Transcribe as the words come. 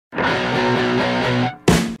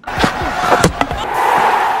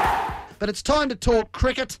but it's time to talk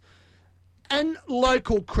cricket and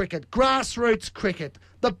local cricket, grassroots cricket,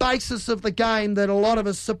 the basis of the game that a lot of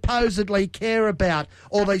us supposedly care about,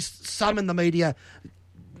 or some in the media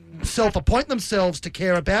self-appoint themselves to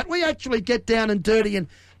care about. We actually get down and dirty and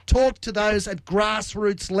talk to those at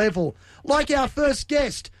grassroots level, like our first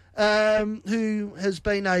guest, who has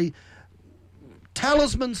been a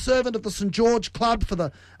talisman servant of the St George Club for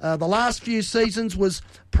the last few seasons, was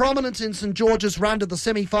prominent in St George's run to the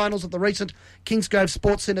semi-finals of the recent Kingsgrove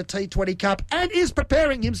Sports Centre T20 Cup, and is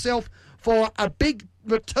preparing himself for a big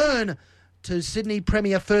return to Sydney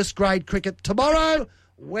Premier first grade cricket tomorrow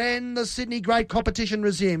when the Sydney grade competition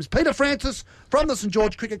resumes. Peter Francis from the St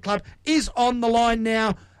George Cricket Club is on the line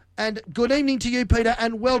now. And good evening to you, Peter,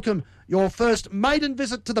 and welcome, your first maiden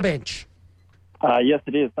visit to the bench. Yes,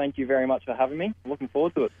 it is. Thank you very much for having me. Looking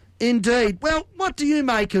forward to it. Indeed. Well, what do you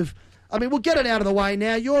make of... I mean, we'll get it out of the way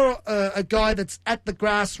now. You're a guy that's at the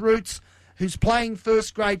grassroots, who's playing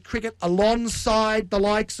first-grade cricket alongside the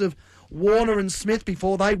likes of Warner and Smith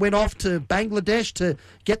before they went off to Bangladesh to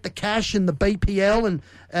get the cash in the BPL,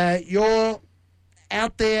 and you're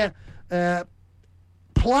out there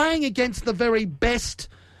playing against the very best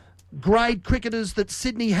grade cricketers that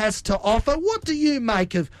Sydney has to offer. What do you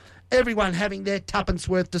make of everyone having their tuppence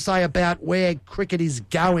worth to say about where cricket is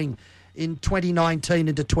going in 2019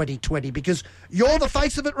 into 2020? Because you're the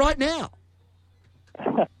face of it right now.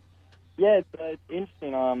 Yeah, it's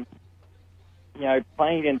interesting.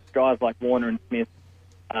 Playing against guys like Warner and Smith,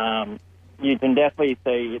 you can definitely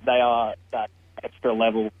see they are that extra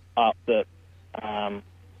level up that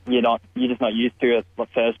you're just not used to at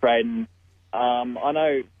first grade. And I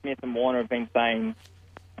know Smith and Warner have been saying,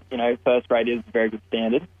 first grade is a very good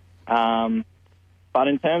standard. But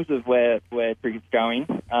in terms of where cricket's going,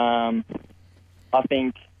 I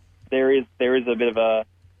think there is a bit of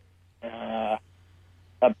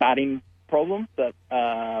a batting problem that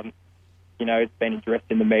it's been addressed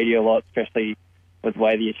in the media a lot, especially with the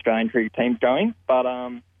way the Australian cricket team's going. But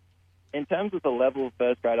in terms of the level of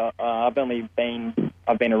first grade, I've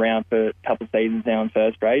been around for a couple of seasons now in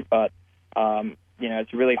first grade, but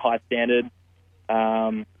it's a really high standard,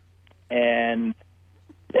 and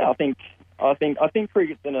yeah, I think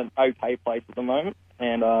cricket's in an okay place at the moment,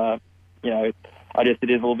 and it is a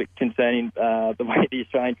little bit concerning the way the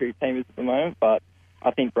Australian cricket team is at the moment, but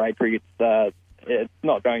I think grade cricket's it's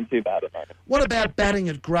not going too bad at the moment. What about batting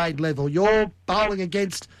at grade level? You're bowling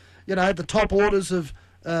against the top orders of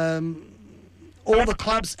all the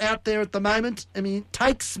clubs out there at the moment. I mean,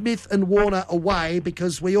 take Smith and Warner away,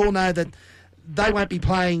 because we all know that they won't be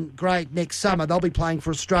playing grade next summer. They'll be playing for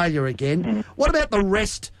Australia again. Mm-hmm. What about the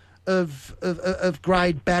rest of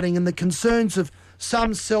grade batting and the concerns of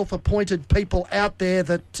some self-appointed people out there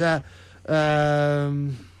that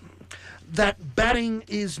that batting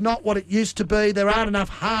is not what it used to be? There aren't enough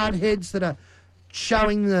hard heads that are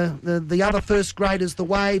showing the other first graders the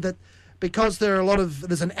way, that because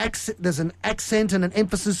there's an accent and an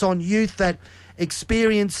emphasis on youth, that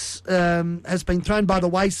experience has been thrown by the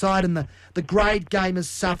wayside and the grade game has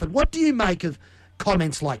suffered. What do you make of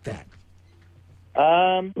comments like that?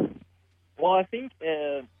 Well, I think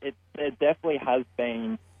it definitely has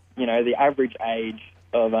been, the average age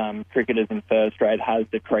of cricketers in first grade has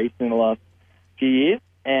decreased in the last few years,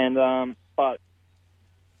 and but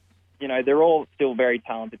they're all still very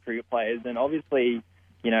talented cricket players, and obviously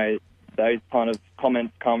those kind of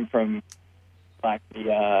comments come from like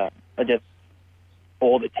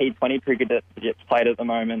all the T20 cricket that gets played at the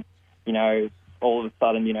moment. All of a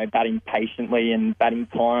sudden batting patiently and batting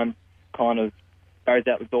time kind of goes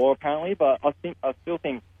out the door apparently, but I still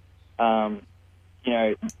think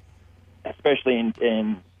especially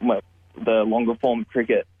in the longer form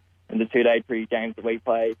cricket and the 2-day cricket games that we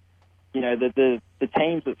play, the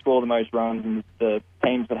teams that score the most runs and the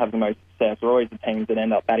teams that have the most success are always the teams that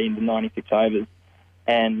end up batting the 96 overs,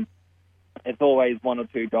 and it's always one or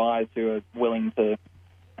two guys who are willing to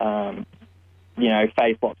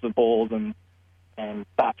face lots of balls and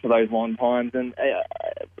bat for those long times, and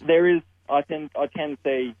I can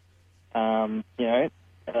see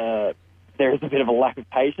there is a bit of a lack of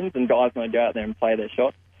patience, and guys want to go out there and play their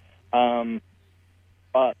shots.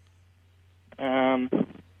 But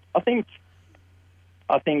I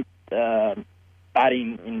think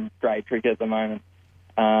batting in grade cricket at the moment,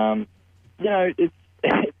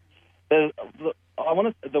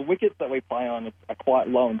 the wickets that we play on are quite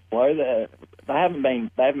low and slow. They haven't been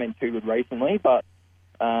too good recently, but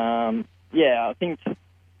I think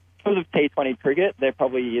because of T20 cricket, there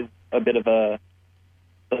probably is a bit of the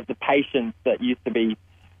patience that used to be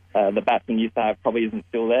the batsmen used to have probably isn't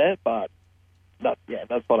still there. But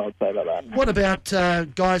that's what I would say about that. What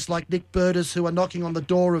about guys like Nick Burtis who are knocking on the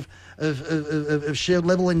door of Shield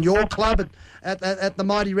level in your club at the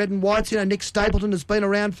mighty Red and Whites? You know, Nick Stapleton has been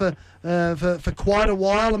around for quite a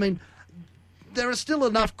while. I mean, there is still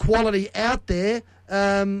enough quality out there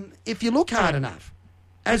if you look hard enough.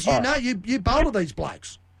 As you know, you bowl to these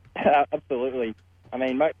blokes. Absolutely. I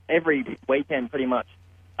mean, every weekend pretty much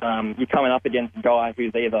you're coming up against a guy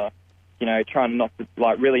who's either, you know, trying to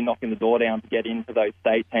really knocking the door down to get into those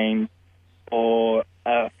state teams, or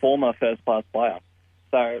a former first-class player.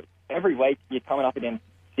 So every week you're coming up against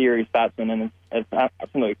serious batsmen, and it's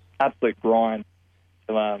absolute grind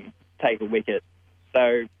to take a wicket.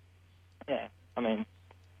 So, yeah, I mean,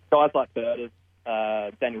 guys like Burtis,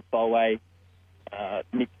 Daniel Solway,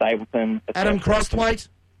 Nick Stapleton, Adam Crosswaite,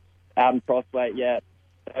 yeah,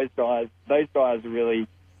 those guys are really,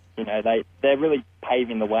 you know, they're really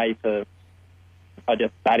paving the way for, I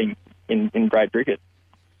guess, batting in grade cricket.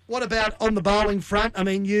 What about on the bowling front? I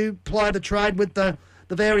mean, you ply the trade with the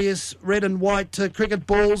various red and white cricket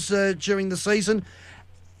balls during the season.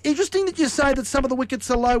 Interesting that you say that some of the wickets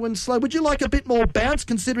are low and slow. Would you like a bit more bounce,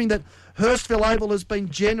 considering that Hurstville Oval has been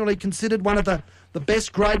generally considered one of the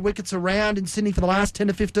best grade wickets around in Sydney for the last 10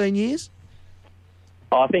 to 15 years?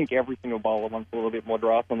 I think every single bowler wants a little bit more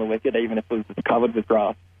grass on the wicket, even if it was covered with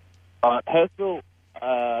grass. Hurstville,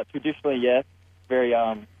 traditionally, yes, very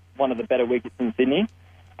one of the better wickets in Sydney.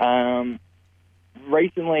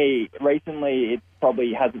 Recently, it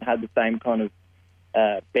probably hasn't had the same kind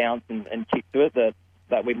of bounce and kick to it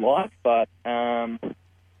that we'd like, but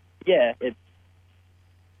yeah, it's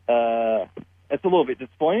a little bit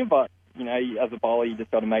disappointing, but you know, as a bowler, you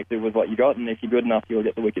just got to make do with what you got, and if you're good enough, you'll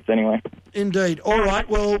get the wickets anyway. Indeed. All right,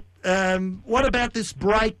 well, what about this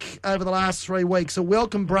break over the last 3 weeks? A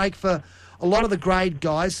welcome break for a lot of the grade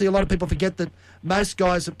guys. See, a lot of people forget that most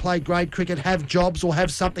guys that play grade cricket have jobs or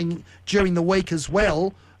have something during the week as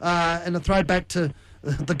well, and a throwback to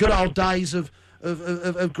the good old days of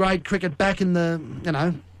grade cricket back in the, you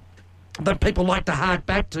know, that people like to hark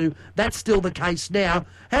back to. That's still the case now.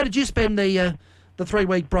 How did you spend the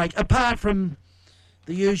 3-week break, apart from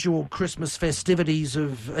the usual Christmas festivities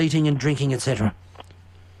of eating and drinking, etc.?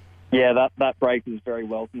 Yeah, that break was very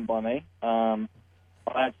welcomed by me. I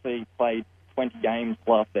actually played 20 games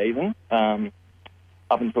last season,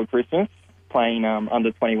 up until Christmas, playing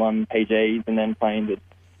under 21 PGs and then playing the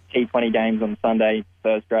T20 games on Sunday,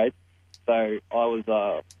 first grade. So I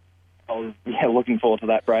was looking forward to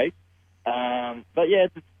that break. But yeah,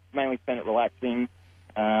 just mainly spent it relaxing.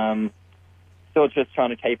 Still just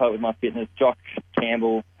trying to keep up with my fitness. Josh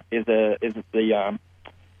Campbell is the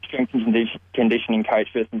strength and conditioning coach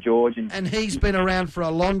for St George, and he's been around for a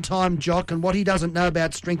long time, Jock. And what he doesn't know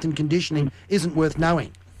about strength and conditioning isn't worth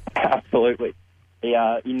knowing. Absolutely, he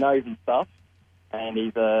knows his stuff, and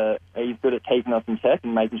he's good at keeping us in check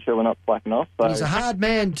and making sure we're not slacking off. So. He's a hard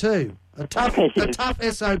man too, a tough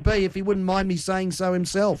SOB, if he wouldn't mind me saying so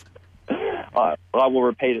himself. I will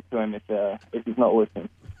repeat it to him if he's not listening.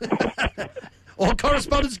 Or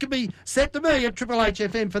correspondence can be sent to me at Triple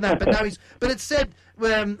HFM for that. But no, but it's said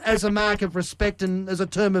as a mark of respect and as a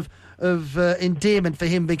term of endearment for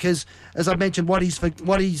him, because, as I mentioned, what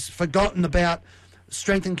he's forgotten about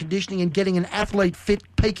strength and conditioning and getting an athlete fit,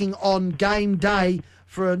 peaking on game day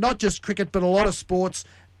for not just cricket but a lot of sports,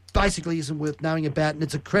 basically isn't worth knowing about. And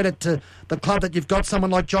it's a credit to the club that you've got someone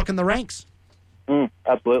like Jock in the ranks.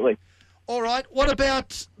 Absolutely. All right. What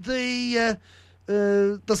about the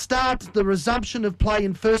resumption of play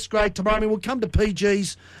in first grade tomorrow? I mean, we'll come to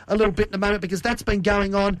PGs a little bit in a moment, because that's been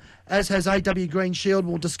going on, as has AW Green Shield.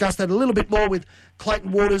 We'll discuss that a little bit more with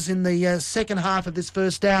Clayton Waters in the second half of this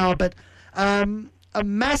first hour. But a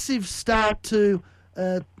massive start to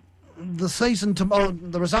the season tomorrow,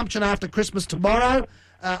 the resumption after Christmas tomorrow.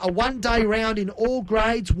 A one-day round in all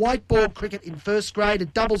grades, white ball cricket in first grade.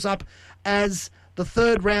 It doubles up as the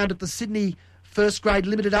third round of the Sydney first grade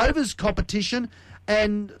limited overs competition.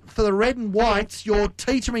 And for the red and whites, you're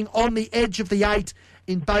teetering on the edge of the 8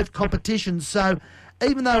 in both competitions. So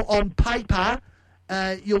even though on paper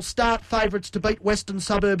you'll start favourites to beat Western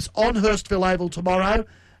Suburbs on Hurstville Oval tomorrow,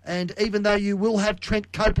 and even though you will have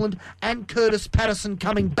Trent Copeland and Curtis Patterson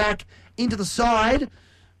coming back into the side,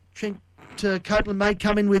 Trent Copeland may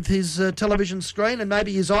come in with his television screen and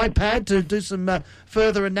maybe his iPad to do some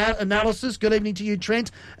further analysis. Good evening to you, Trent.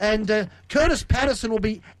 And Curtis Patterson will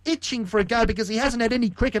be itching for a go because he hasn't had any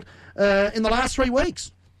cricket in the last 3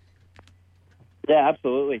 weeks. Yeah,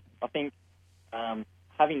 absolutely. I think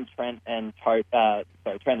having Trent and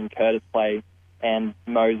Curtis play, and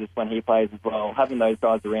Moses when he plays as well, having those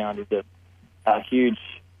guys around is just a huge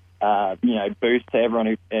boost to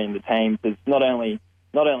everyone in the team, because not only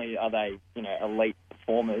are they elite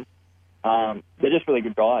performers, they're just really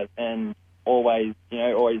good guys, and always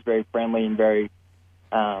very friendly and very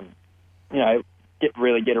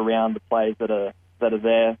get around the players that are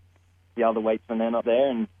there the other weeks when they're not there,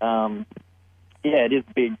 and it is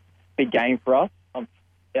a big game for us.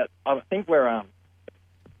 I think we're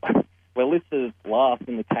listed as last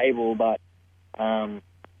in the table, but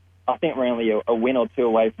I think we're only a win or two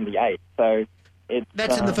away from the 8. So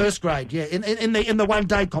that's in the first grade, yeah. In the 1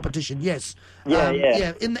 day competition, yes.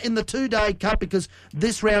 Yeah. In the 2 day cup, because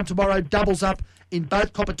this round tomorrow doubles up in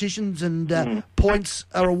both competitions, and points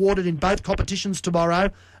are awarded in both competitions tomorrow.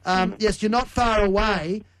 Yes, you're not far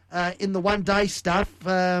away in the 1 day stuff,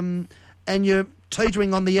 and you're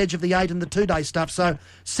teetering on the edge of the 8 and the 2 day stuff. So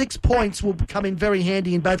 6 points will come in very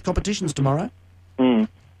handy in both competitions tomorrow. We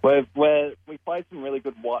played some really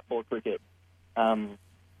good white ball cricket,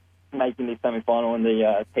 making the semi-final in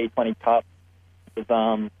the T20 Cup. It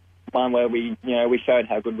was one where we showed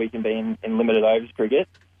how good we can be in limited overs cricket,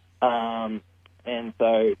 and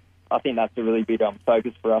so I think that's a really big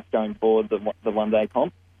focus for us going forward, the 1 day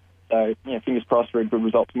comp. So fingers crossed for a good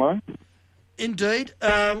result tomorrow. Indeed.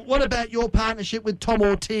 What about your partnership with Tom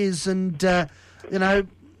Ortiz? And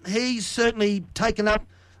he's certainly taken up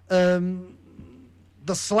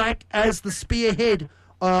the slack as the spearhead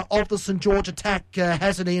of the St George attack,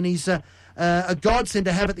 hasn't he? And he's a godsend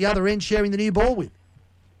to have at the other end, sharing the new ball with.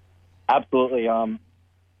 Absolutely.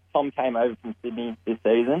 Tom came over from Sydney this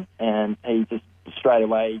season, and he just straight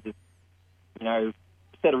away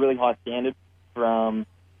set a really high standard for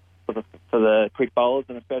the quick bowlers,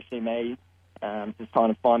 and especially me. Just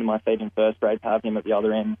kind of finding my feet in first grade to have him at the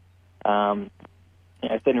other end.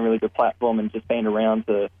 Setting a really good platform and just being around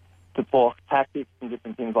to talk tactics and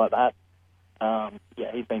different things like that.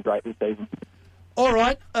 He's been great this season. All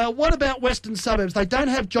right. What about Western Suburbs? They don't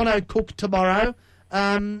have John O'Cook tomorrow,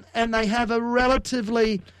 and they have a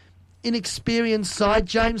relatively inexperienced side.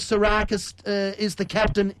 James Sarakis is the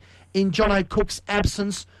captain in John O'Cook's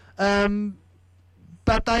absence,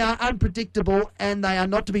 but they are unpredictable and they are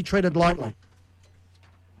not to be treated lightly.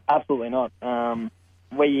 Absolutely not.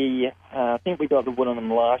 We think we got the wood on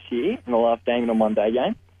them last year in the last game in a 1 day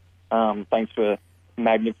game. Thanks to a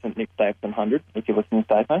magnificent Nick Stapleton 100. If you're listening,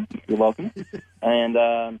 Stapo, you're welcome. And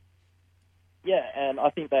and I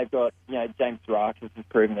think they've got James Sarakis has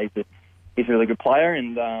proven he's a really good player,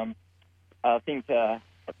 and I think I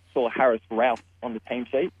saw Harris Rouse on the team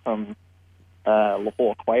sheet from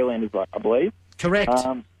Lahore Quaylanders, I believe. Correct.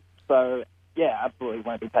 Absolutely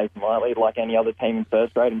won't be taken lightly like any other team in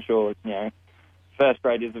first grade. I'm sure first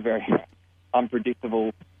grade is a very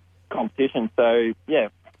unpredictable competition. So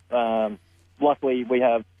luckily we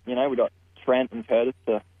have we got Trent and Curtis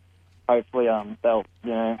to hopefully they'll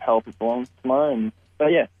help us along tomorrow.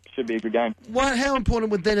 Should be a good game. How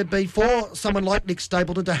important would then it be for someone like Nick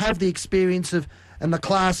Stapleton to have the experience and the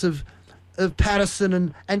class of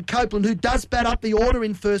Patterson and Copeland, who does bat up the order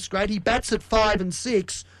in first grade? He bats at 5 and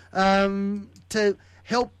 6 to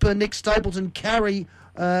help Nick Stapleton carry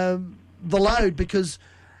the load, because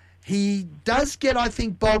he does get, I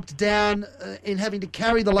think, bogged down in having to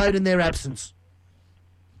carry the load in their absence.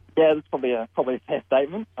 Yeah, that's probably a fair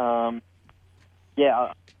statement.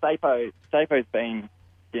 Stapo's been,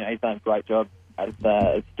 he's done a great job as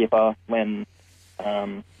skipper when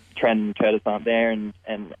Trent and Curtis aren't there, and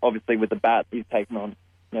obviously with the bat, he's taken on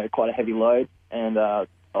quite a heavy load and a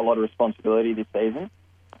lot of responsibility this season.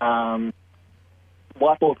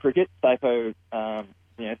 White ball cricket, Stapo,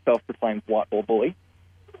 self-proclaimed white ball bully.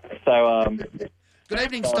 So, good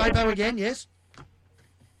evening, Stapo again. Yes.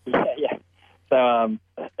 Yeah. So,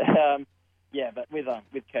 but with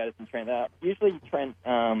Curtis and Trent, usually Trent,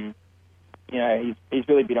 he's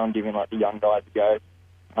really big on giving the young guys a go.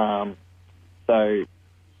 So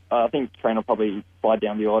I think Trent will probably slide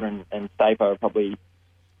down the order, and Stapo will probably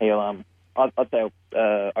I'd say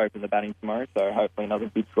he'll open the batting tomorrow. So hopefully another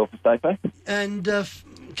big score for Stapo. And a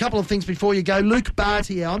couple of things before you go. Luke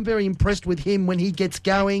Bartier, I'm very impressed with him when he gets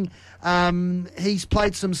going. He's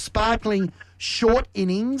played some sparkling short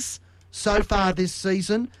innings so far this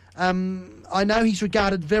season. I know he's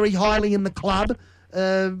regarded very highly in the club,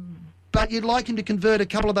 but you'd like him to convert a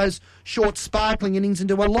couple of those short sparkling innings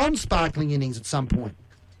into a long sparkling innings at some point.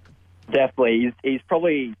 Definitely. He's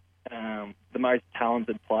probably the most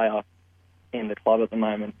talented player in the club at the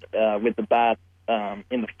moment. With the bat,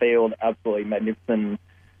 in the field, absolutely magnificent.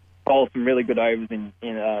 Bowled some really good overs in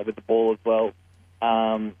with the ball as well.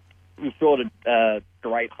 He scored a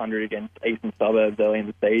great 100 against Eastern Suburbs early in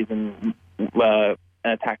the season, an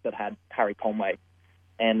attack that had Harry Conway.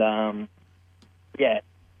 And,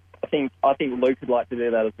 I think Luke would like to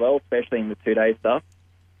do that as well, especially in the 2-day stuff.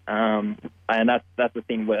 And that's the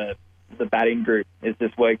thing where the batting group is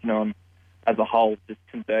just working on as a whole, just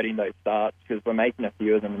converting those starts, because we're making a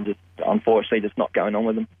few of them and just unfortunately just not going on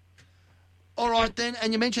with them. All right then,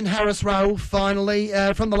 and you mentioned Harris Rowe finally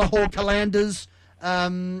from the Lahore Calanders.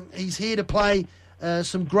 He's here to play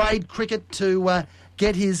some grade cricket to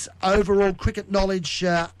get his overall cricket knowledge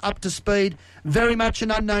up to speed. Very much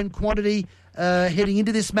an unknown quantity heading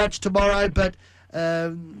into this match tomorrow, but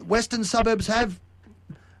Western Suburbs have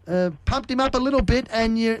pumped him up a little bit,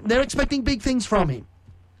 and they're expecting big things from him.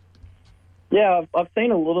 Yeah, I've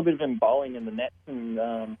seen a little bit of him bowling in the nets,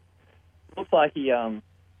 and looks like he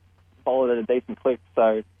bowled at a decent clip,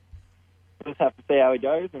 so we'll just have to see how he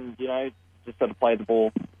goes, and, just got to play the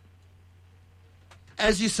ball.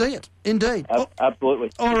 As you see it, indeed. Absolutely.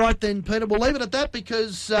 All right then, Peter, we'll leave it at that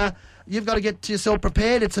because you've got to get yourself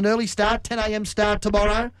prepared. It's an early start, 10 a.m. start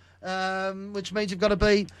tomorrow, which means you've got to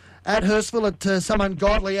be at Hurstville at some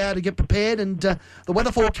ungodly hour to get prepared, and the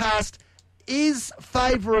weather forecast is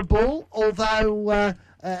favourable, although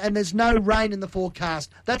and there's no rain in the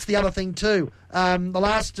forecast. That's the other thing too. The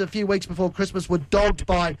last few weeks before Christmas were dogged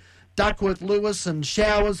by Duckworth Lewis and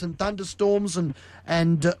showers and thunderstorms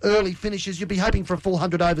and early finishes. You'll be hoping for a full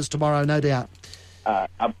 100 overs tomorrow, no doubt.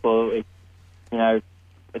 Absolutely.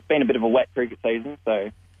 It's been a bit of a wet cricket season, so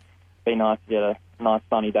it'd be nice to get a nice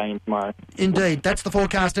sunny day in tomorrow. Indeed. That's the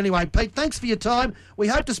forecast anyway. Pete, thanks for your time. We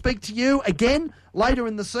hope to speak to you again later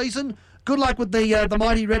in the season. Good luck with the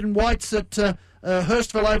mighty Red and Whites at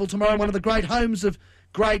Hurstville Oval tomorrow, one of the great homes of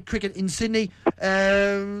grade cricket in Sydney.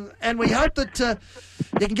 And we hope that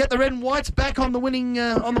you can get the Red and Whites back on the winning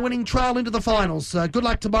trail into the finals. Good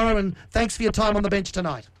luck tomorrow, and thanks for your time on the bench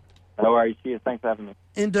tonight. No worries. Cheers. Thanks for having me.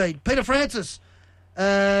 Indeed. Peter Francis,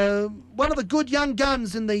 one of the good young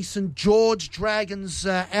guns in the St George Dragons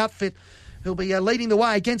outfit, who'll be leading the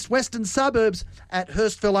way against Western Suburbs at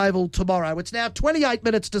Hurstville Oval tomorrow. It's now 28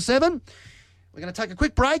 minutes to 7. We're going to take a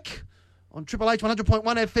quick break on Triple H 100.1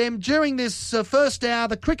 FM during this first hour,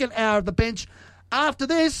 the cricket hour of the bench. After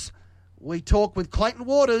this, we talk with Clayton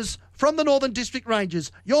Waters from the Northern District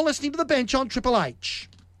Rangers. You're listening to The Bench on Triple H.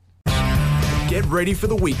 Get ready for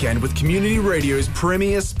the weekend with Community Radio's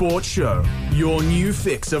premier sports show, your new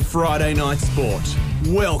fix of Friday night sport.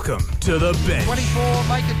 Welcome to The Bench. 24,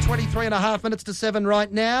 make it 23 and a half minutes to 7 right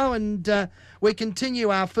now, and we continue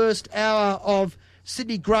our first hour of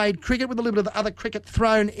Sydney grade cricket with a little bit of other cricket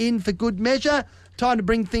thrown in for good measure. Time to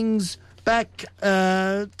bring things back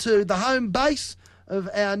to the home base of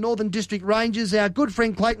our Northern District Rangers. Our good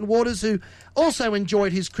friend Clayton Waters, who also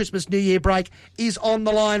enjoyed his Christmas New Year break, is on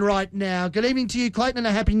the line right now. Good evening to you, Clayton, and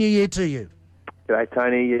a Happy New Year to you. G'day,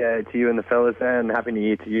 Tony, to you and the fellas there, and Happy New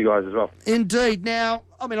Year to you guys as well. Indeed. Now,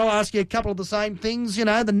 I'll ask you a couple of the same things.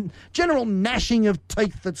 The general gnashing of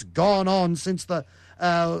teeth that's gone on since the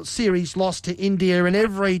series lost to India, and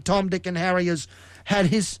every Tom, Dick and Harry has had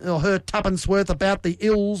his or her tuppence worth about the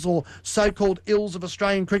ills or so-called ills of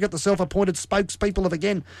Australian cricket. The self-appointed spokespeople have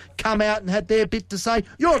again come out and had their bit to say.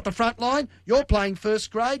 You're at the front line. You're playing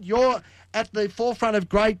first grade. You're at the forefront of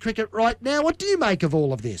grade cricket right now. What do you make of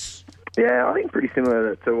all of this? Yeah, I think pretty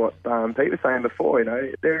similar to what Pete was saying before.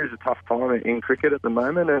 There is a tough time in cricket at the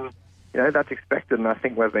moment, and that's expected. And I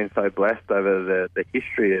think we've been so blessed over the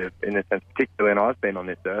history of, in a sense, particularly when I've been on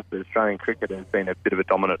this earth, that Australian cricket has been a bit of a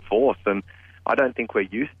dominant force, and I don't think we're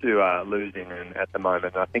used to losing at the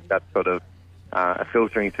moment. I think that's sort of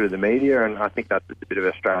filtering through the media, and I think that's a bit of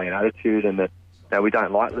an Australian attitude, and that we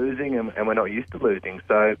don't like losing, and we're not used to losing.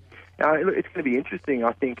 So it's going to be interesting,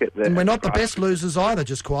 I think. And we're not the best losers either,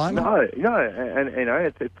 just quietly. No, and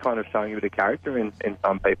it's kind of showing a bit of character in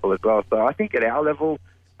some people as well. So I think at our level,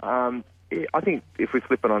 I think if we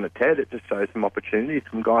flip it on its head, it just shows some opportunities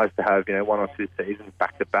from guys to have 1 or 2 seasons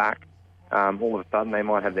back to back. All of a sudden they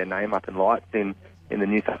might have their name up in lights in the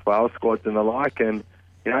New South Wales squads and the like, and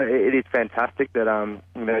it is fantastic that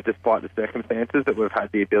despite the circumstances, that we've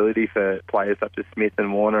had the ability for players such as Smith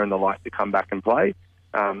and Warner and the like to come back and play.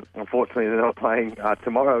 Unfortunately, they're not playing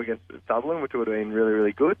tomorrow against Sutherland, which would have been really,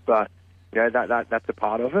 really good, but that's a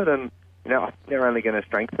part of it, and I think they're only going to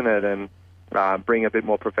strengthen it and bring a bit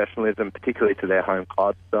more professionalism, particularly to their home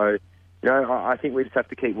clubs. So I think we just have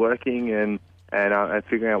to keep working and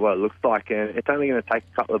figuring out what it looks like. And it's only going to take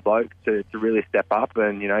a couple of blokes to really step up.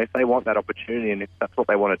 And, if they want that opportunity and if that's what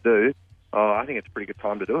they want to do, I think it's a pretty good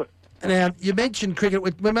time to do it. Now, you mentioned cricket.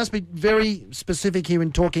 We must be very specific here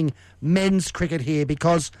in talking men's cricket here,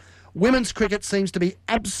 because women's cricket seems to be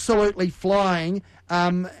absolutely flying.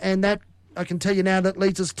 And that, I can tell you now, that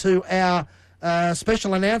leads us to our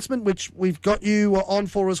special announcement, which we've got you on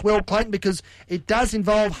for as well, Clayton, because it does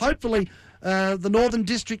involve, hopefully, the Northern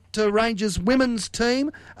District Rangers women's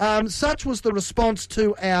team. Such was the response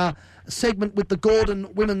to our segment with the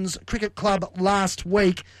Gordon Women's Cricket Club last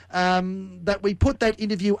week that we put that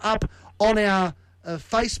interview up on our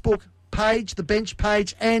Facebook page, the Bench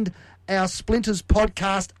page, and our Splinters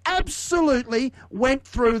podcast. Absolutely went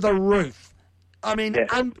through the roof. I mean,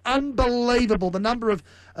 unbelievable. The number of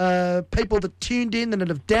people that tuned in and that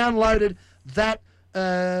have downloaded that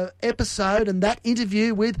episode and that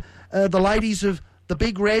interview with the ladies of the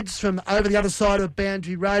Big Reds from over the other side of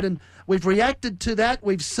Boundary Road, and we've reacted to that.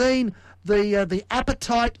 We've seen the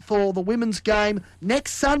appetite for the women's game.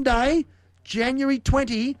 Next Sunday, January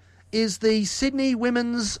 20, is the Sydney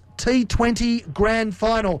Women's T20 Grand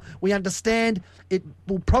Final. We understand it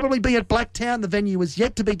will probably be at Blacktown. The venue is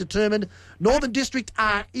yet to be determined. Northern District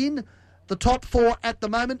are in the top 4 at the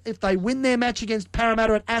moment. If they win their match against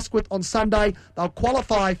Parramatta at Asquith on Sunday, they'll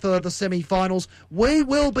qualify for the semi-finals. We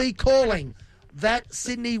will be calling that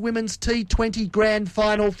Sydney Women's T20 Grand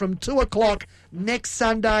Final from 2 o'clock next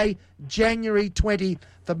Sunday, January 20,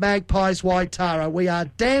 for Magpies Waitara. We are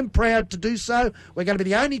damn proud to do so. We're going to be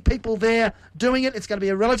the only people there doing it. It's going to be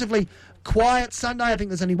a relatively quiet Sunday. I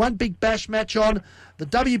think there's only one big bash match on. The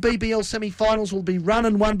WBBL semi-finals will be run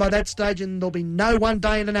and won by that stage, and there'll be no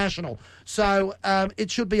one-day international. So it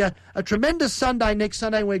should be a tremendous Sunday next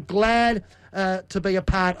Sunday. We're glad to be a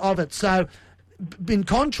part of it. So in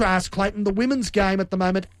contrast, Clayton, the women's game at the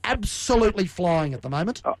moment, absolutely flying at the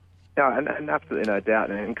moment. Oh, yeah, and absolutely no doubt.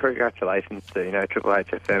 And congratulations to Triple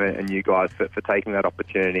HFM and you guys for taking that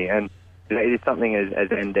opportunity. And it is something as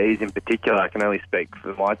NDs in particular, I can only speak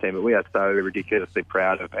for my team, but we are so ridiculously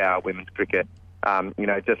proud of our women's cricket.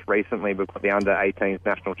 Just recently we've got the under-18s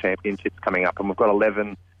national championships coming up, and we've got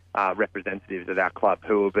 11 representatives at our club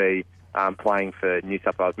who will be playing for New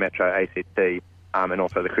South Wales Metro, ACT, and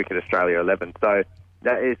also the Cricket Australia 11. So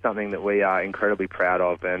that is something that we are incredibly proud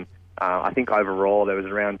of. And I think overall there was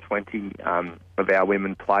around 20 of our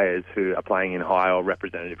women players who are playing in high or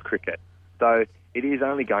representative cricket. So it is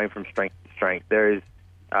only going from strength to strength. There is,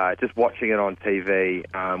 just watching it on TV,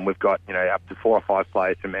 we've got up to 4 or 5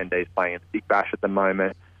 players from NDs playing in the Big Bash at the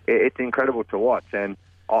moment. It's incredible to watch, and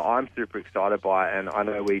I'm super excited by it. And I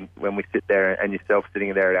know when we sit there, and yourself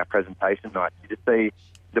sitting there at our presentation night, you just see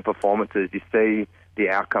the performances, you see the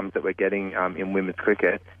outcomes that we're getting in women's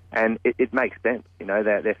cricket, and it makes sense.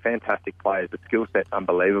 They're fantastic players. The skill set's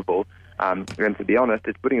unbelievable. And to be honest,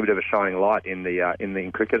 it's putting a bit of a shining light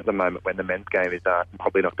in cricket at the moment when the men's game is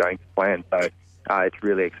probably not going to plan. So it's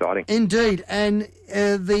really exciting. Indeed, and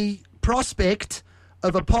the prospect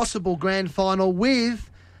of a possible grand final with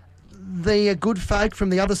the good folk from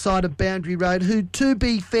the other side of Boundary Road, who, to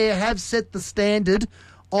be fair, have set the standard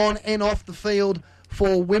on and off the field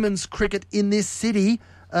for women's cricket in this city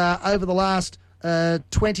over the last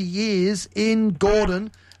 20 years in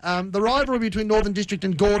Gordon. The rivalry between Northern District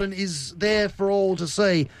and Gordon is there for all to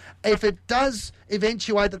see. If it does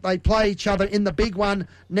eventuate that they play each other in the big one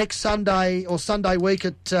next Sunday or Sunday week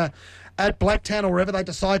at Blacktown or wherever they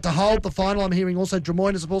decide to hold the final, I'm hearing also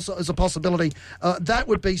Drummoyne as a possibility. That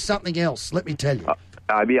would be something else, let me tell you.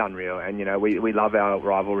 It'd be unreal. And, we love our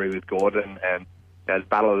rivalry with Gordon, and the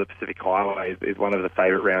Battle of the Pacific Highway is one of the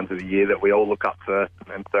favourite rounds of the year that we all look up first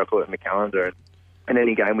and circle it in the calendar. And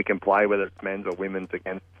any game we can play, whether it's men's or women's,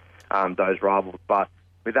 against those rivals. But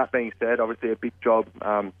with that being said, obviously a big job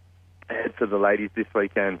ahead for the ladies this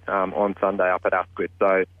weekend on Sunday up at Asquith.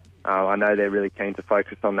 So I know they're really keen to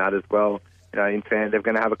focus on that as well. In fairness, they're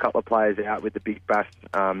going to have a couple of players out with the Big Bash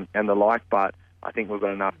and the like, but I think we've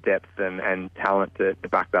got enough depth and talent to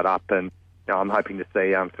back that up. And I'm hoping to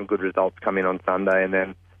see some good results come in on Sunday, and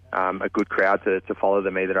then a good crowd to follow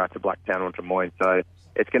them either out to Blacktown or Drummoyne. So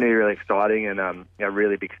it's going to be really exciting and a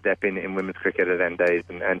really big step in women's cricket at NDs,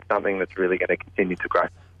 and something that's really going to continue to grow.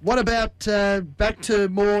 What about back to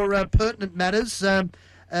more pertinent matters? How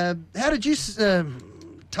did you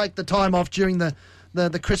take the time off during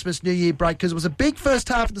the Christmas New Year break? Because it was a big first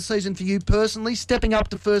half of the season for you personally, stepping up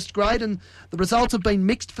to first grade, and the results have been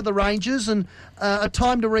mixed for the Rangers, and a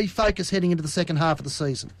time to refocus heading into the second half of the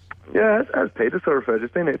season. Yeah, as Peter sort of referred,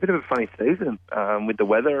 it's been a bit of a funny season with the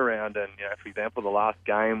weather around. And, for example, the last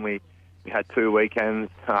game, we had 2 weekends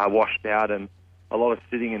washed out and a lot of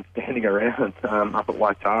sitting and standing around up at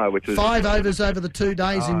Waitara, which was 5 overs over the 2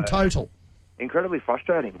 days in total. Incredibly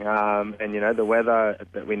frustrating. And, the weather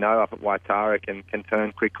that we know up at Waitara can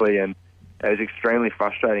turn quickly, and it was extremely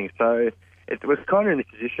frustrating. So it was kind of in this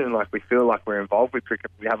position, like we feel like we're involved with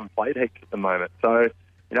cricket, but we haven't played heaps at the moment. So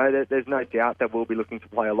there's no doubt that we'll be looking to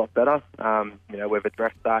play a lot better. We've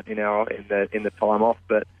addressed that in the time off,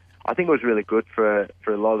 but I think it was really good for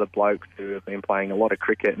a lot of the blokes who have been playing a lot of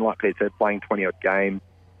cricket and, like Pete said, playing 20-odd games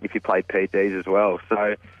if you played PTs as well.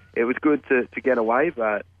 So it was good to get away,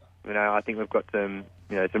 but I think we've got some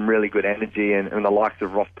really good energy, and the likes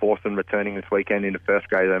of Ross Pawson returning this weekend into first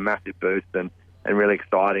grade is a massive boost and really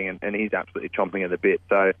exciting, and he's absolutely chomping at the bit.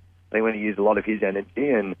 So I think we're going to use a lot of his energy,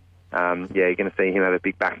 and you're going to see him have a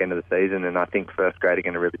big back end of the season, and I think first grade are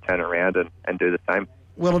going to really turn it around and do the same.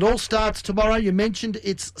 Well, it all starts tomorrow. You mentioned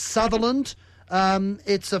it's Sutherland.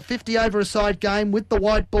 It's a 50-over-a-side game with the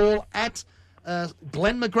white ball at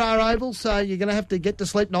Glenn McGrath Oval, so you're going to have to get to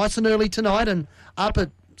sleep nice and early tonight and up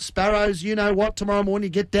at Sparrows, tomorrow morning. You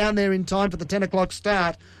get down there in time for the 10 o'clock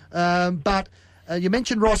start. But you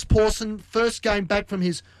mentioned Ross Pawson, first game back from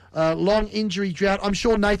his long injury drought. I'm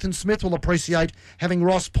sure Nathan Smith will appreciate having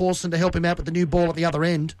Ross Pawson to help him out with the new ball at the other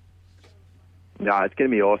end. No, it's going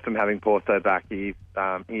to be awesome having Pawson back. He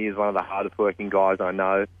is one of the hardest working guys I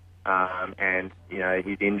know. And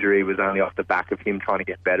his injury was only off the back of him trying to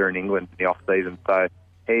get better in England in the off-season. So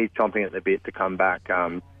he's chomping at the bit to come back.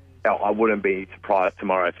 I wouldn't be surprised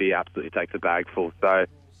tomorrow if he absolutely takes a bag full. So,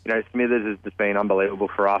 Smithers has just been unbelievable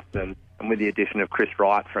for us, and with the addition of Chris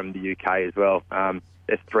Wright from the UK as well,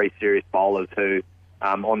 there's three serious bowlers who,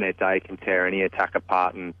 on their day, can tear any attack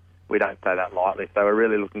apart, and we don't say that lightly. So we're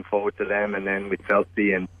really looking forward to them, and then with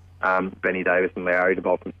Felsey and Benny Davis and Lowry to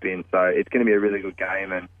bowl from spin. So it's going to be a really good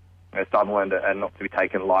game, and Sutherland are not to be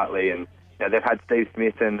taken lightly. And they've had Steve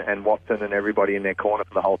Smith and Watson and everybody in their corner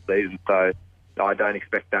for the whole season. So I don't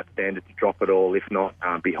expect that standard to drop at all, if not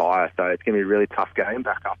be higher. So it's going to be a really tough game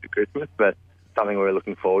back after Christmas, but something we're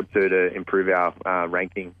looking forward to improve our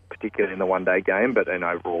ranking, particularly in the one-day game, but then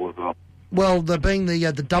overall as well. Well, there being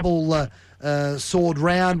the double sword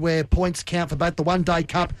round where points count for both the one-day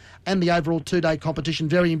cup and the overall two-day competition,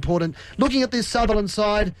 very important. Looking at this Sutherland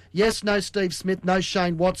side, yes, no Steve Smith, no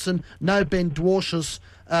Shane Watson, no Ben Dwarshuis,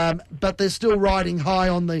 but they're still riding high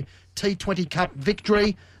on the T20 Cup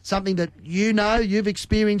victory, something that you've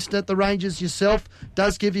experienced at the Rangers yourself,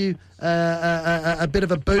 does give you a bit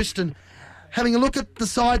of a boost. And having a look at the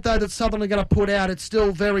side, though, that Southern are going to put out, it's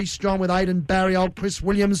still very strong with Aidan Barry, old Chris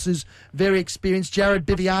Williams, who's very experienced, Jared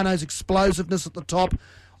Biviano's explosiveness at the top,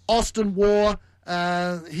 Austin Waugh,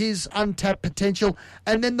 his untapped potential,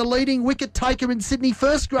 and then the leading wicket taker in Sydney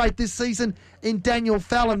first grade this season in Daniel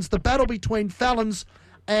Fallons. The battle between Fallons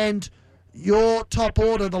and your top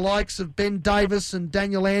order, the likes of Ben Davis and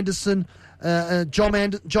Daniel Anderson, John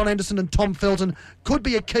Anderson and Tom Felton, could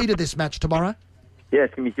be a key to this match tomorrow. Yeah,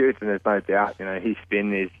 it's going to be huge, and there's no doubt. His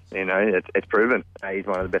spin is, it's proven. He's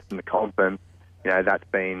one of the best in the comp, and, that's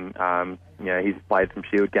been, he's played some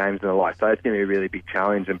Shield games and the like, so it's going to be a really big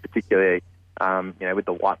challenge, and particularly, with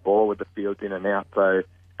the white ball, with the fields in and out. So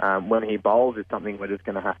when he bowls, it's something we're just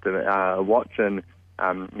going to have to watch, and,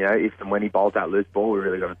 if and when he bowls that loose ball, we're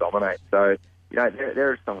really going to dominate. So,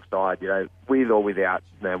 they're a strong side, with or without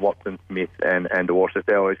Watson, Smith and Dwarshuis,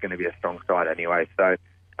 they're always going to be a strong side anyway. So,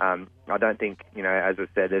 I don't think, as I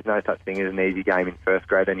said, there's no such thing as an easy game in first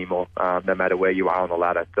grade anymore, no matter where you are on the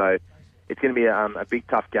ladder. So it's going to be a big,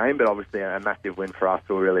 tough game, but obviously a massive win for us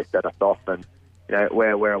will really set us off. And,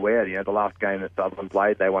 we're aware, the last game that Sutherland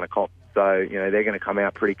played, they won a comp. So, they're going to come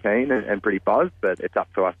out pretty keen and pretty buzzed, but it's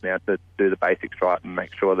up to us now to do the basics right and make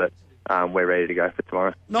sure that we're ready to go for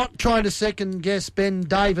tomorrow. Not trying to second-guess Ben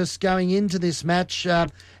Davis going into this match.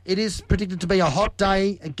 It is predicted to be a hot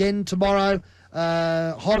day again tomorrow.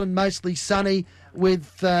 Hot and mostly sunny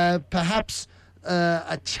with perhaps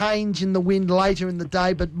a change in the wind later in the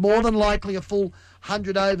day, but more than likely a full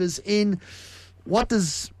 100 overs in. What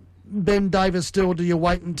does Ben Davis do, or do you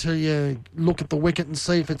wait until you look at the wicket and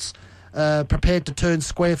see if it's prepared to turn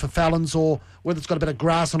square for Fallons, or whether it's got a bit of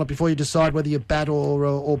grass on it before you decide whether you bat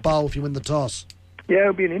or bowl if you win the toss? Yeah,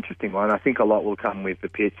 it'll be an interesting one. I think a lot will come with the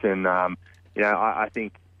pitch, and I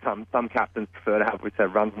think some captains prefer to have, we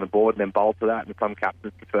said, runs on the board and then bowl to that, and some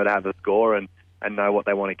captains prefer to have a score and know what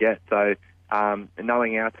they want to get. So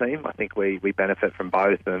knowing our team, I think we benefit from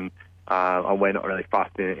both, and we're not really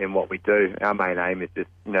fussed in what we do. Our main aim is just,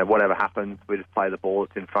 whatever happens, we just play the ball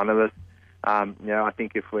that's in front of us. I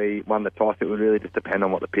think if we won the toss, it would really just depend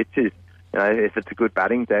on what the pitch is. If it's a good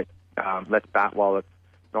batting deck, let's bat while it's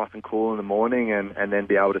nice and cool in the morning, and then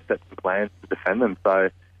be able to set some plans to defend them. So,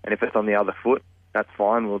 and if it's on the other foot, that's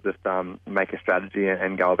fine. We'll just make a strategy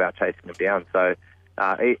and go about chasing them down. So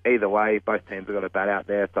either way, both teams have got a bat out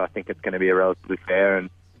there, so I think it's going to be a relatively fair, and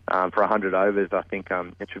for 100 overs, I think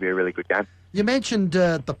it should be a really good game. You mentioned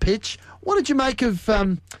the pitch. What did you make of,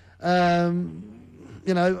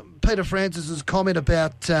 Peter Francis's comment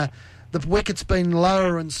about the wicket's been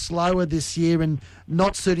lower and slower this year and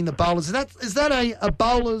not suiting the bowlers. Is that a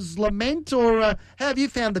bowler's lament, or how have you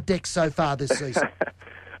found the deck so far this season?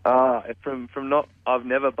 I've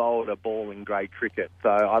never bowled a ball in grade cricket, so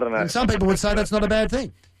I don't know. And some people would say that's not a bad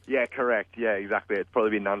thing. Yeah, correct. Yeah, exactly. It's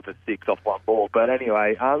probably been none for 6 off one ball. But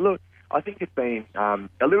anyway, look, I think it's been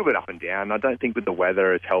a little bit up and down. I don't think with the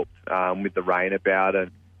weather has helped with the rain about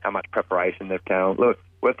and how much preparation they've done. Look,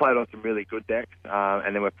 we've played on some really good decks,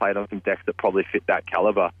 and then we've played on some decks that probably fit that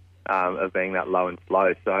calibre of being that low and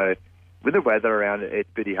slow. So with the weather around it, it's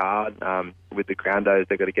pretty hard. With the groundos,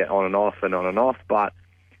 they've got to get on and off and on and off. But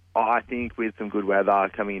I think with some good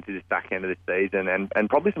weather coming into this back end of the season and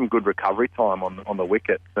probably some good recovery time on the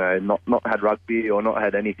wickets, not had rugby or not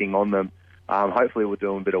had anything on them, hopefully we'll do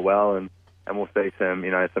them a bit of well and we'll see some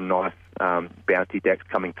nice bouncy decks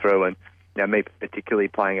coming through. And me particularly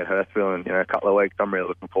playing at Hurstville in a couple of weeks, I'm really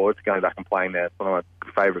looking forward to going back and playing there. It's one of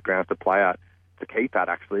my favourite grounds to play at, to keep at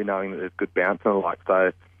actually, knowing that there's good bounce and the like.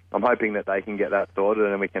 So I'm hoping that they can get that sorted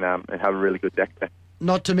and we can have a really good deck there.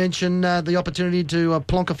 Not to mention the opportunity to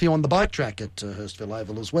plonk a few on the bike track at Hurstville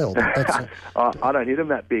Oval as well. But that's, I don't hit them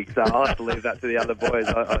that big, so I'll have to leave that to the other boys.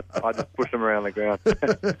 I just push them around the ground.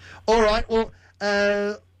 All right, well,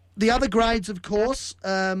 the other grades, of course,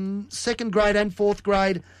 second grade and fourth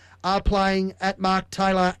grade are playing at Mark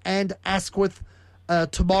Taylor and Asquith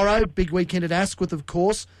tomorrow. Big weekend at Asquith, of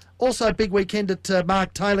course. Also big weekend at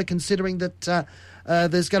Mark Taylor, considering that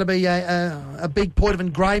there's going to be a big Point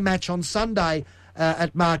and Grey match on Sunday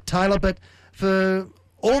at Mark Taylor. But for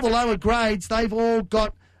all the lower grades, they've all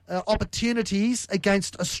got opportunities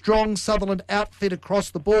against a strong Sutherland outfit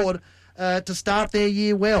across the board to start their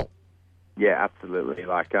year well. Yeah, absolutely.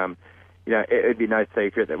 It'd be no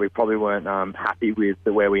secret that we probably weren't happy with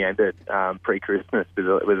where we ended pre-Christmas with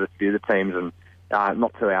a few of the teams and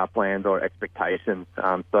not to our plans or expectations.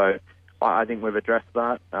 So I think we've addressed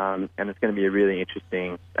that, and it's going to be a really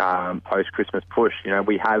interesting post-Christmas push.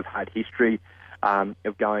 We have had history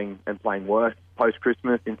of going and playing worse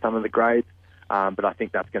post-Christmas in some of the grades, but I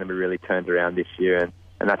think that's going to be really turned around this year,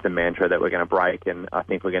 and that's a mantra that we're going to break, and I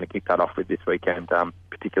think we're going to kick that off with this weekend,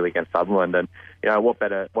 particularly against Sutherland. And what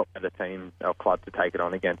better team or club to take it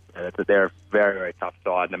on against? They're a very, very tough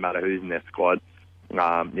side, no matter who's in their squad.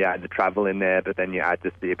 The travel in there, but then you add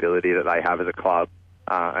just the ability that they have as a club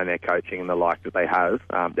and their coaching and the like that they have.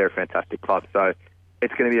 They're a fantastic club, so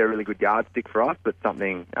it's going to be a really good yardstick for us, but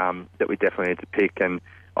something that we definitely need to pick. And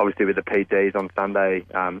obviously with the PGs on Sunday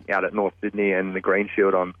out at North Sydney and the Green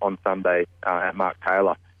Shield on Sunday at Mark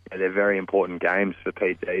Taylor, they're very important games for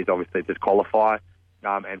PGs, obviously to qualify,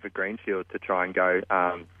 and for Green Shield to try and go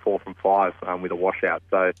 4 from 5 with a washout.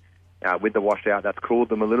 So with the washout, that's cooled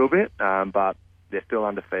them a little bit, but they're still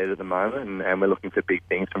undefeated at the moment, and we're looking for big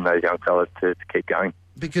things from those young fellas to keep going.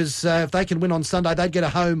 Because if they can win on Sunday, they'd get a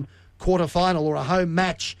home quarter-final or a home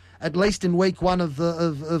match, at least in week one of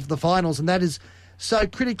the finals, and that is so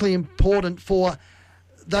critically important for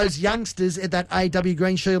those youngsters at that AW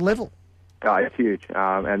Green Shield level. Oh, it's huge,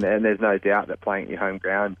 and there's no doubt that playing at your home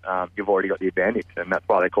ground, you've already got the advantage, and that's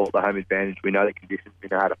why they call it the home advantage. We know the conditions, we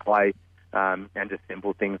know how to play, and just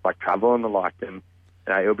simple things like travel and the like, and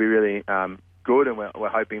it'll be really good, and we're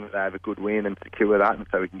hoping that they have a good win and secure that, and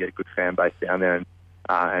so we can get a good fan base down there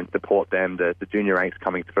and support them, the junior ranks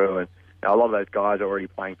coming through. And a lot of those guys are already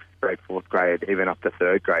playing grade, fourth grade, even up to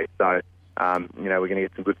third grade. So, we're going to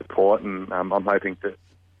get some good support, and I'm hoping to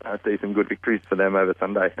see some good victories for them over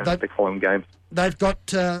Sunday and the following games. They've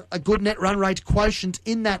got a good net run rate quotient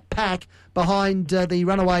in that pack behind the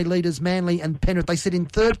runaway leaders Manly and Penrith. They sit in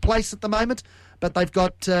third place at the moment, but they've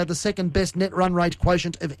got the second best net run rate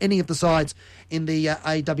quotient of any of the sides in the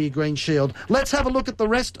AW Green Shield. Let's have a look at the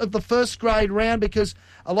rest of the first grade round, because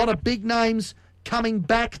a lot of big names coming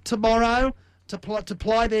back tomorrow to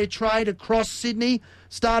ply their trade across Sydney,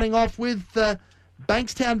 starting off with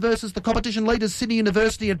Bankstown versus the competition leaders Sydney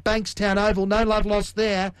University at Bankstown Oval. No love lost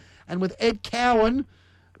there. And with Ed Cowan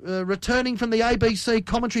returning from the ABC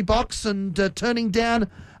commentary box and turning down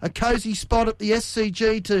a cosy spot at the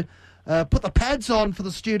SCG to put the pads on for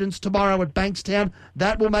the students tomorrow at Bankstown,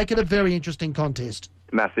 that will make it a very interesting contest.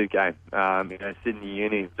 Massive game. Sydney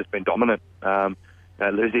Uni has just been dominant.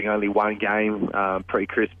 Losing only one game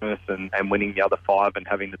pre-Christmas and winning the other 5 and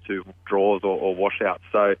having the 2 draws or washouts.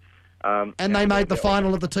 So, and they made the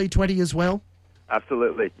final of the T20 as well.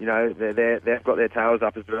 Absolutely. They've got their tails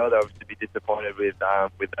up as well. They'll obviously be disappointed with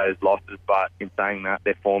those losses, but in saying that,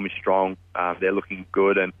 their form is strong. They're looking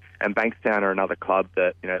good, and Bankstown are another club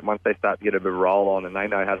that once they start to get a bit of roll on and they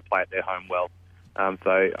know how to play at their home well, It's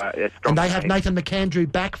strong. And they have Nathan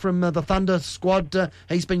McAndrew back from the Thunder squad.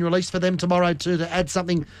 He's been released for them tomorrow to add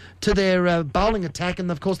something to their bowling attack.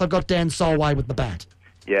 And, of course, they've got Dan Solway with the bat.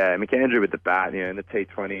 Yeah, McAndrew with the bat, in the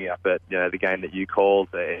T20 up at the game that you called,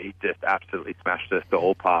 he just absolutely smashed us to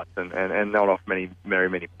all parts and not off very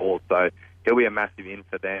many balls. So he'll be a massive in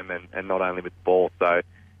for them and not only with the ball. So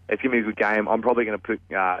it's going to be a good game. I'm probably going to put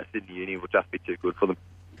Sydney Uni will just be too good for them.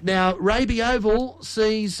 Now, Raby Oval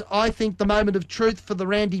sees, I think, the moment of truth for the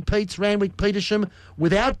Randy Peets, Randwick Petersham,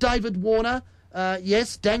 without David Warner.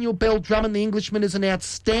 Yes, Daniel Bell Drummond, the Englishman, is an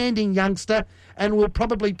outstanding youngster and will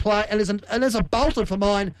probably play, and is a bolter for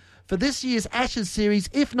mine for this year's Ashes series,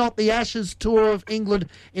 if not the Ashes Tour of England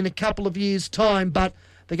in a couple of years' time. But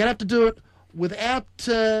they're going to have to do it without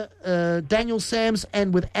Daniel Sams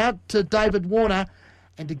and without David Warner,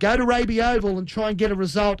 and to go to Raby Oval and try and get a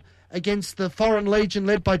result against the Foreign Legion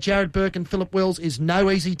led by Jared Burke and Philip Wells is no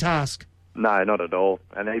easy task. No, not at all.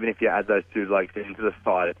 And even if you add those two blokes into the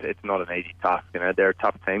side, it's not an easy task. They're a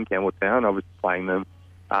tough team, Campbelltown. I was playing them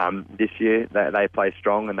this year. They play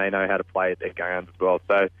strong and they know how to play at their ground as well.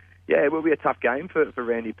 So, yeah, it will be a tough game for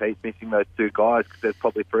Randy Peets missing those two guys, because there's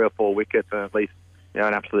probably 3 or 4 wickets and at least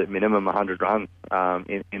an absolute minimum 100 runs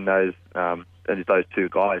in those two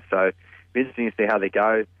guys. So it's interesting to see how they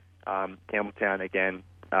go. Campbelltown, again,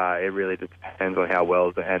 it really just depends on how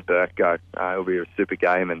Wells and Burke go. It'll be a super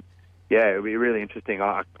game, and yeah, it'll be really interesting.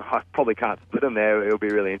 I probably can't split them there. It'll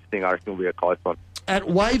be really interesting. I reckon it'll be a close one. At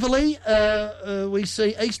Waverley, we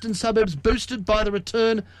see Eastern Suburbs boosted by the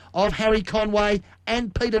return of Harry Conway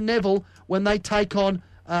and Peter Neville when they take on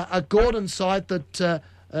a Gordon side that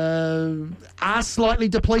are slightly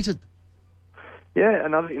depleted. Yeah,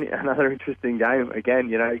 another interesting game. Again,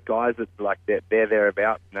 guys that they're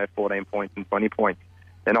thereabouts, 14 points and 20 points.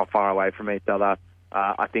 They're not far away from each other.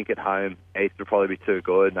 I think at home, East will probably be too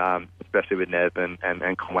good, especially with Nev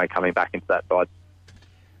and Conway coming back into that side.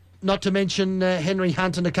 Not to mention Henry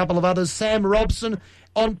Hunt and a couple of others. Sam Robson,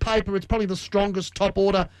 on paper, it's probably the strongest top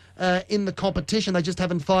order in the competition. They just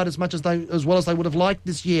haven't fired as well as they would have liked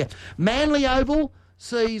this year. Manly Oval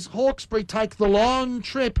sees Hawkesbury take the long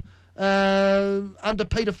trip under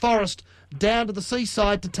Peter Forrest down to the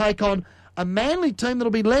seaside to take on a Manly team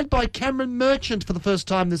that'll be led by Cameron Merchant for the first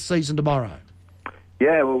time this season tomorrow.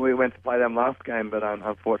 Yeah, well, we went to play them last game, but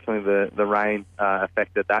unfortunately the rain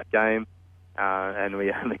affected that game, and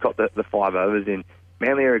we only got the 5 overs in.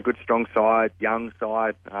 Manly are a good, strong side, young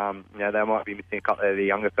side. They might be missing a couple of the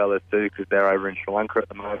younger fellas too, because they're over in Sri Lanka at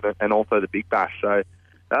the moment, and also the Big Bash. So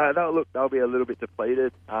they'll be a little bit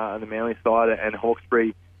depleted on the Manly side, and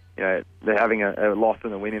Hawkesbury, they're having a loss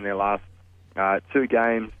and a win in their last 2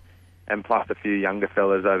 games, and plus a few younger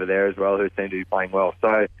fellas over there as well who seem to be playing well.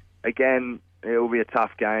 So, again, it will be a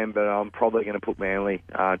tough game, but I'm probably going to put Manly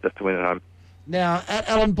just to win at home. Now, at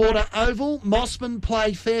Allan Border Oval, Mossman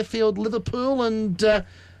play Fairfield Liverpool, and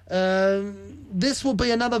this will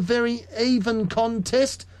be another very even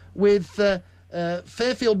contest with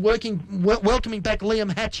Fairfield welcoming back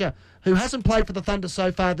Liam Hatcher, who hasn't played for the Thunder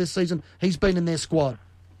so far this season. He's been in their squad.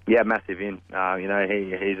 Yeah, massive in.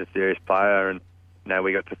 He's a serious player, and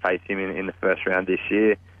we got to face him in the first round this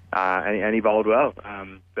year, and he bowled well.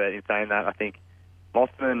 But in saying that, I think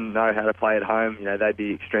Mossman know how to play at home. They'd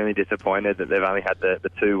be extremely disappointed that they've only had the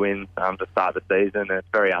 2 wins to start the season, and it's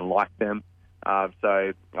very unlike them.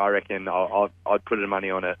 So I reckon I'd put money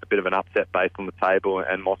on a bit of an upset based on the table,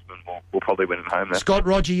 and Mossman will probably win at home there. Scott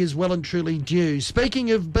Rodgie is well and truly due. Speaking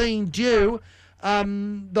of being due,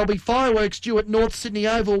 there'll be fireworks due at North Sydney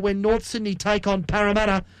Oval when North Sydney take on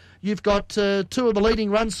Parramatta. You've got 2 of the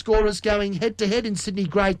leading run scorers going head-to-head in Sydney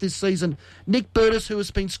Great this season. Nick Burtis, who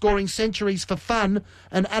has been scoring centuries for fun,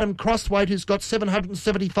 and Adam Crosswaite, who's got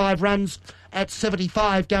 775 runs at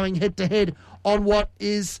 75, going head-to-head on what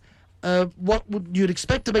is you'd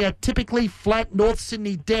expect to be a typically flat North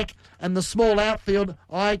Sydney deck and the small outfield.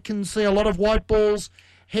 I can see a lot of white balls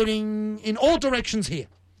heading in all directions here.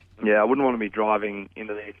 Yeah, I wouldn't want to be driving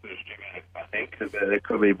into the Eastern District, I think, because there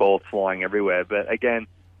could be balls flying everywhere. But again,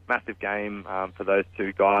 massive game for those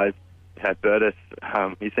 2 guys. Burtis,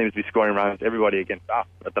 he seems to be scoring runs everybody against us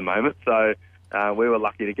at the moment. So we were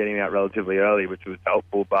lucky to get him out relatively early, which was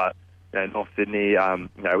helpful. But North Sydney,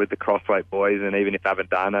 with the Crossweight boys, and even if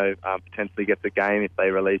Avendano potentially gets a game if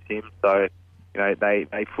they release him, so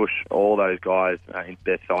they push all those guys into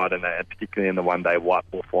their side, and particularly in the one-day white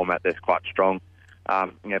ball format, they're quite strong.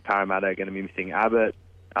 Parramatta are going to be missing Abbott,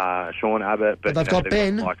 Sean Abbott, but they've got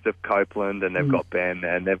Ben, got the likes of Copeland, and they've got Ben,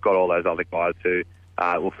 and they've got all those other guys who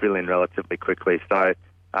will fill in relatively quickly. So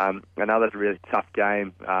Another really tough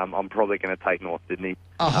game. I'm probably going to take North Sydney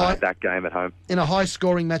that game at home. In a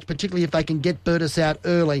high-scoring match, particularly if they can get Burtis out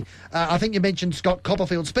early. I think you mentioned Scott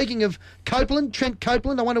Copperfield. Speaking of Copeland, Trent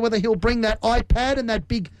Copeland, I wonder whether he'll bring that iPad and that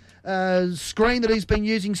big screen that he's been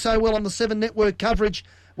using so well on the 7 Network coverage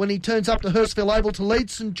when he turns up to Hurstville Oval to lead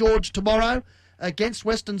St George tomorrow against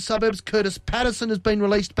Western Suburbs. Curtis Patterson has been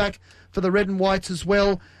released back for the Red and Whites as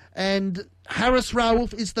well. And Harris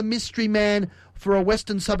Raouf is the mystery man for a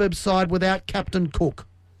Western Suburbs side without Captain Cook.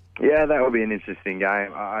 Yeah, that will be an interesting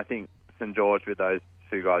game. I think St George with those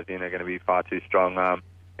two guys in are going to be far too strong.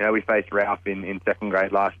 We faced Raouf in second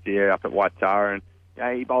grade last year up at Waitara,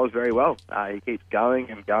 and he bowls very well. He keeps going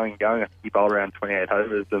and going and going. I think he bowled around 28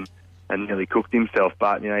 overs and nearly cooked himself.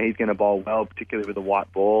 But, he's going to bowl well, particularly with a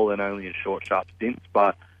white ball and only in short, sharp stints.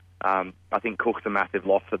 But I think Cook's a massive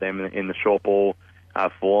loss for them in the short ball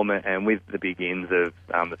form, and with the big ins of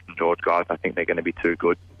the St George guys, I think they're going to be too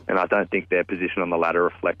good, and I don't think their position on the ladder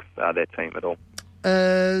reflects their team at all.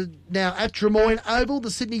 Now at Drummoyne Oval, the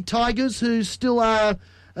Sydney Tigers, who still are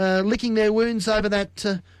licking their wounds over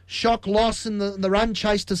that shock loss in the run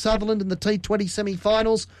chase to Sutherland in the T20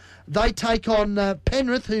 semi-finals, they take on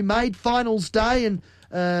Penrith, who made finals day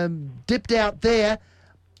and dipped out there.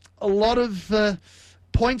 A lot of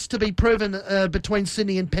points to be proven between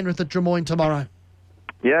Sydney and Penrith at Drummoyne tomorrow.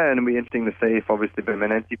 Yeah, and it'll be interesting to see if obviously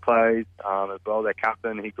Permanente plays as well. Their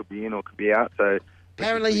captain, he could be in or could be out. So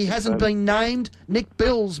apparently he hasn't been named. Nick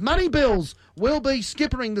Bills, Money Bills, will be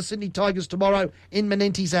skippering the Sydney Tigers tomorrow in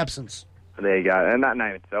Menente's absence. There you go. And that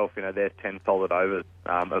name itself, there's 10 solid overs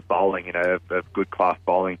of bowling, of good class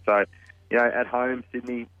bowling. So, at home,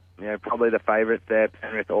 Sydney, probably the favourites there.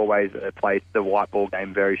 Penrith always plays the white ball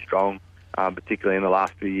game very strong, particularly in the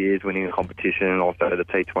last few years, winning the competition and also the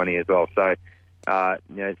T20 as well. So,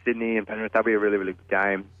 Sydney and Penrith, that'll be a really, really good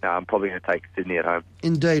game. I'm probably going to take Sydney at home.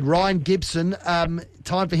 Indeed. Ryan Gibson,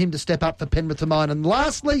 time for him to step up for Penrith tomorrow. And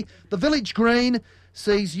lastly, the Village Green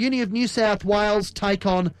sees Uni of New South Wales take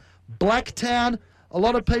on Blacktown. A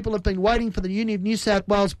lot of people have been waiting for the Uni of New South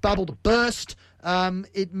Wales bubble to burst.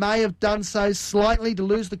 It may have done so slightly to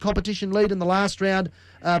lose the competition lead in the last round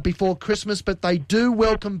before Christmas, but they do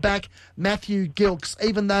welcome back Matthew Gilks,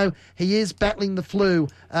 even though he is battling the flu.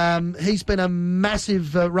 He's been a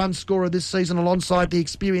massive run scorer this season alongside the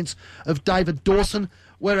experience of David Dawson,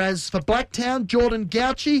 whereas for Blacktown, Jordan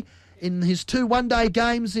Gauchi, in his 2 one-day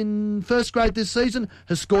games in first grade this season,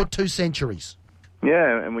 has scored 2 centuries.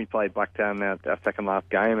 Yeah, and we played Blacktown our second last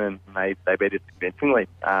game, and they beat us convincingly.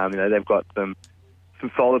 They've got some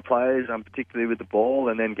solid players, particularly with the ball,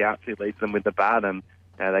 and then Gauchi leads them with the bat, and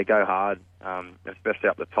they go hard, especially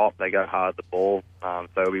up the top. They go hard the ball, so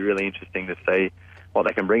it'll be really interesting to see what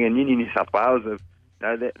they can bring. And Uni New South Wales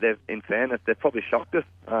they've in fairness, they've probably shocked us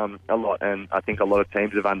a lot, and I think a lot of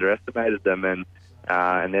teams have underestimated them,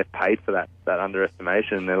 and they've paid for that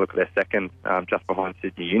underestimation. They look at their second, just behind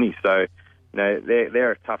Sydney Uni. So,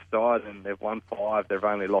 they're a tough side, and they've won 5. They've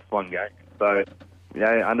only lost 1 game. So,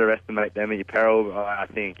 underestimate them at your peril. I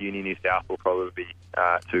think Uni New South will probably be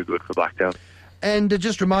too good for Blacktown. And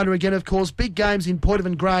just a reminder again, of course, big games in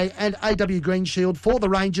Poitevin Grey and AW Green Shield for the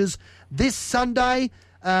Rangers this Sunday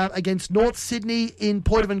against North Sydney in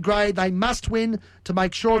Poitevin Grey. They must win to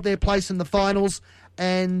make sure of their place in the finals.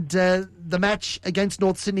 And the match against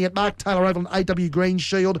North Sydney at Mark Taylor Oval and AW Green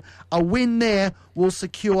Shield, a win there will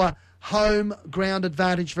secure home ground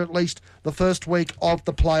advantage for at least the first week of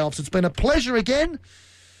the playoffs. It's been a pleasure again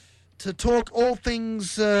to talk all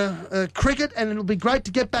things cricket, and it'll be great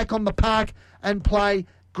to get back on the park and play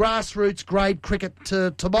grassroots grade cricket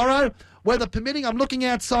tomorrow. Weather permitting, I'm looking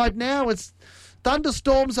outside now.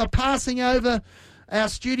 Thunderstorms are passing over our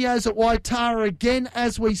studios at Waitara again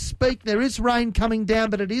as we speak. There is rain coming down,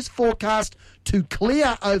 but it is forecast to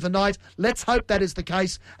clear overnight. Let's hope that is the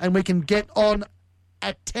case and we can get on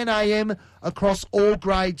at 10 a.m. across all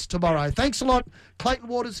grades tomorrow. Thanks a lot, Clayton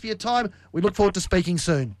Waters, for your time. We look forward to speaking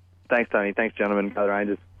soon. Thanks, Tony. Thanks, gentlemen. Go the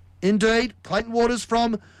Rangers. Indeed. Clayton Waters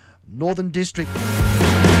from Northern District.